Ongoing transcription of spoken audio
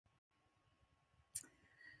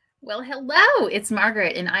Well, hello, it's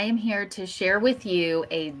Margaret, and I am here to share with you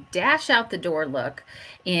a dash out the door look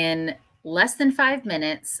in less than 5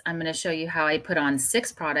 minutes. I'm going to show you how I put on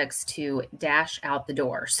 6 products to dash out the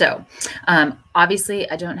door. So obviously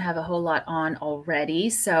I don't have a whole lot on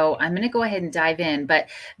already, so I'm going to go ahead and dive in. But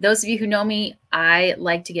those of you who know me, I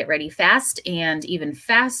like to get ready fast and even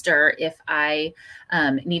faster if I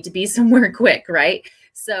need to be somewhere quick, right?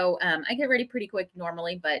 So I get ready pretty quick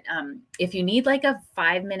normally, but if you need like a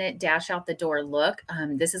 5 minute dash out the door look,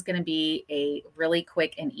 this is going to be a really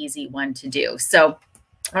quick and easy one to do. So,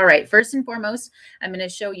 all right, first and foremost, I'm going to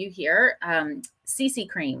show you here CC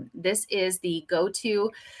Cream. This is the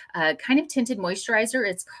go-to kind of tinted moisturizer.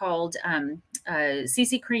 It's called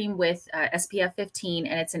CC Cream with SPF 15,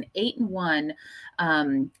 and it's an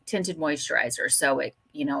 8-in-1 tinted moisturizer. So it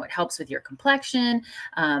helps with your complexion.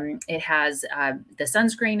 It has the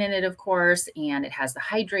sunscreen in it, of course, and it has the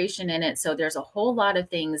hydration in it. So there's a whole lot of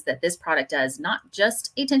things that this product does, not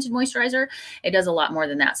just a tinted moisturizer. It does a lot more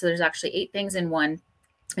than that. So there's actually 8 things in one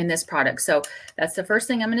in this product. So that's the first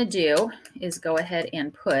thing I'm going to do is go ahead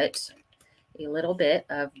and put a little bit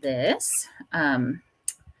of this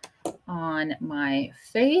on my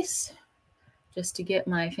face just to get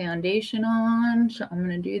my foundation on. So I'm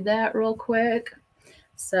going to do that real quick.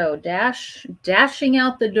 So dashing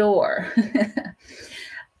out the door.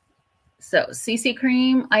 So CC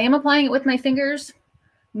Cream, I am applying it with my fingers.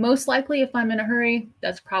 Most likely if I'm in a hurry,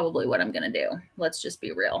 that's probably what I'm going to do. Let's just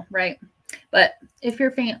be real, right? But if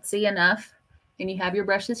you're fancy enough and you have your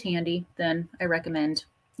brushes handy, then I recommend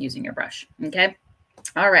using your brush, okay?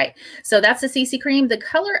 All right, so that's the CC Cream. The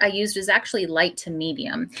color I used is actually light to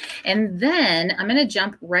medium. And then I'm going to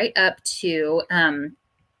jump right up to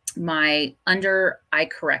my under eye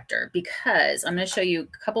corrector, because I'm going to show you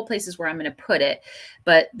a couple places where I'm going to put it.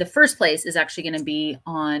 But the first place is actually going to be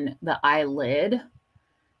on the eyelid.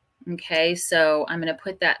 Okay, so I'm going to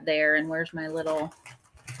put that there. And where's my little...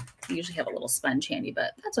 I usually have a little sponge handy,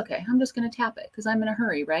 but that's okay. I'm just going to tap it because I'm in a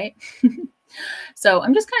hurry, right? So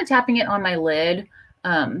I'm just kind of tapping it on my lid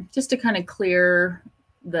just to kind of clear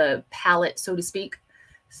the palette, so to speak.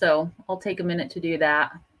 So I'll take a minute to do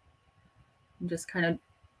that. And just kind of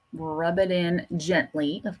rub it in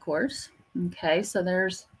gently, of course. Okay, so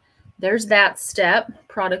there's that step,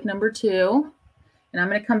 product number 2. And I'm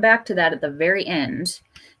going to come back to that at the very end,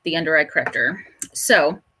 the under eye corrector.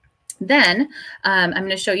 So then I'm going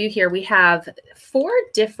to show you here, we have 4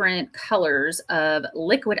 different colors of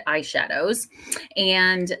liquid eyeshadows.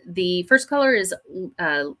 And the first color is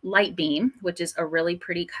Light Beam, which is a really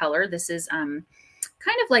pretty color. This is kind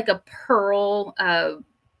of like a pearl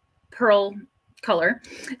color.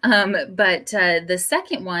 But the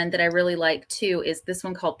second one that I really like too is this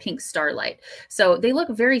one called Pink Starlight. So they look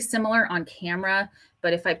very similar on camera,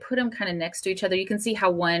 but if I put them kind of next to each other, you can see how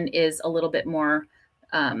one is a little bit more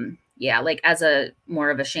like as a more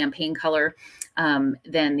of a champagne color,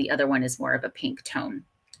 then the other one is more of a pink tone.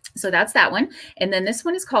 So that's that one. And then this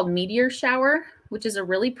one is called Meteor Shower, which is a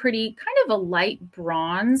really pretty kind of a light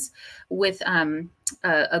bronze with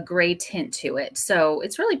a gray tint to it. So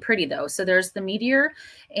it's really pretty though. So there's the Meteor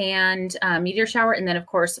and Meteor Shower, and then of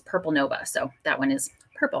course Purple Nova. So that one is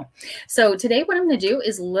purple. So today what I'm going to do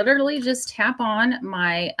is literally just tap on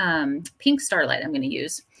my Pink Starlight I'm going to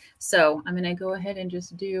use. So I'm going to go ahead and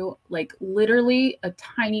just do like literally a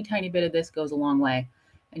tiny, tiny bit of this goes a long way.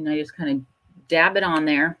 And I just kind of dab it on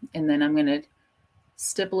there. And then I'm going to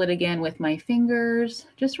stipple it again with my fingers,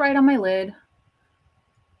 just right on my lid.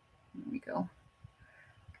 There we go.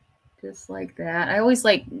 Just like that. I always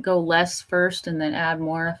like go less first and then add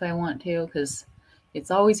more if I want to, because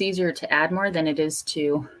it's always easier to add more than it is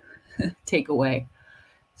to take away.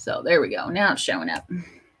 So there we go. Now it's showing up.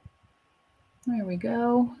 There we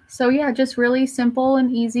go. So yeah, just really simple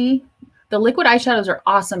and easy. The liquid eyeshadows are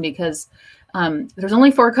awesome because there's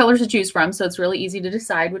only 4 colors to choose from. So it's really easy to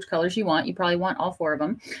decide which colors you want. You probably want all 4 of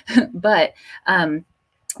them, but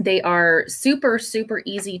they are super, super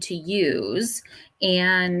easy to use,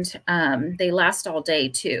 and they last all day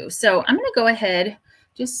too. So I'm going to go ahead,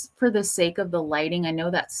 just for the sake of the lighting. I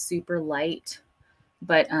know that's super light,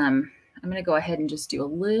 but I'm going to go ahead and just do a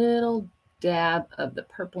little dab of the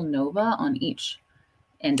Purple Nova on each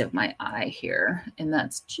end of my eye here. And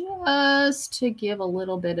that's just to give a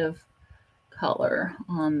little bit of color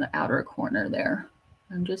on the outer corner there.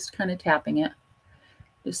 I'm just kind of tapping it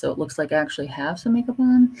just so it looks like I actually have some makeup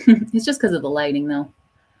on. It's just because of the lighting though.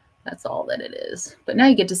 That's all that it is. But now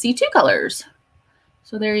you get to see 2 colors.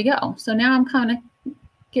 So there you go. So now I'm kind of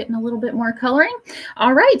getting a little bit more coloring.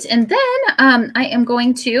 All right. And then I am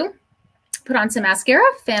going to put on some mascara,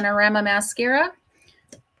 Fanorama mascara.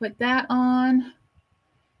 Put that on.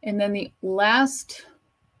 And then the last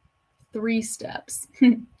 3 steps.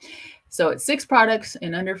 So it's 6 products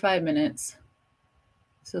in under 5 minutes.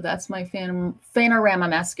 So that's my Fanorama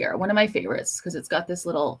mascara, one of my favorites because it's got this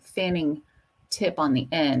little fanning tip on the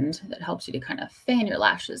end that helps you to kind of fan your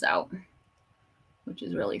lashes out, which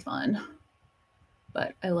is really fun.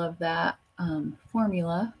 But I love that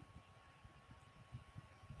formula.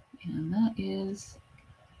 And that is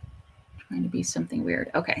trying to be something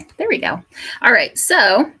weird. Okay, there we go. All right,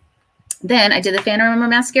 so then I did the Fanorama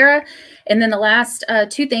mascara. And then the last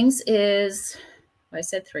 2 things is, well, I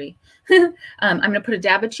said 3. I'm going to put a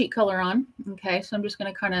dab of cheek color on. Okay, so I'm just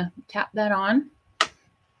going to kind of tap that on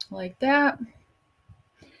like that.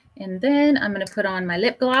 And then I'm going to put on my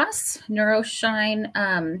lip gloss,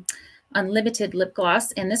 NeuroShine Unlimited Lip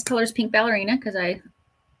Gloss. And this color is Pink Ballerina because I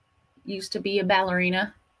used to be a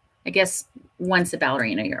ballerina. I guess once a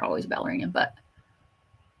ballerina, you're always a ballerina, but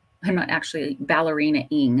I'm not actually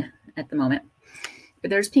ballerina-ing at the moment. But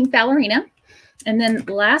there's Pink Ballerina. And then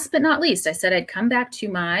last but not least, I said I'd come back to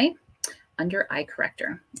my under eye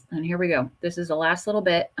corrector. And here we go. This is the last little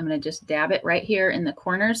bit. I'm going to just dab it right here in the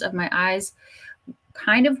corners of my eyes,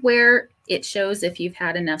 kind of where it shows if you've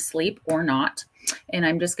had enough sleep or not. And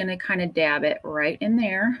I'm just going to kind of dab it right in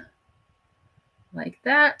there like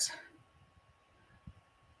that.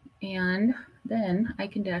 And then I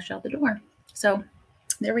can dash out the door. So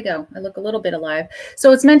there we go. I look a little bit alive.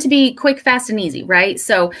 So it's meant to be quick, fast, and easy, right?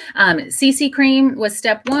 So CC cream was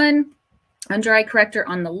step 1, under eye corrector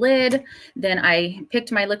on the lid. Then I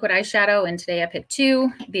picked my liquid eyeshadow, and today I picked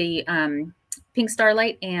 2, the Pink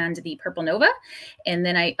Starlight and the Purple Nova. And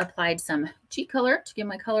then I applied some cheek color to give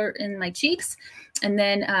my color in my cheeks. And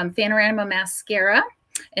then Fanorama mascara,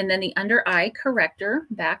 and then the under eye corrector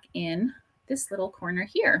back in this little corner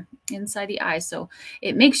here inside the eye. So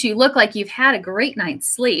it makes you look like you've had a great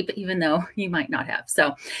night's sleep, even though you might not have.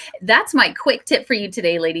 So that's my quick tip for you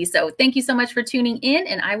today, ladies. So thank you so much for tuning in,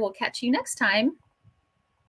 and I will catch you next time.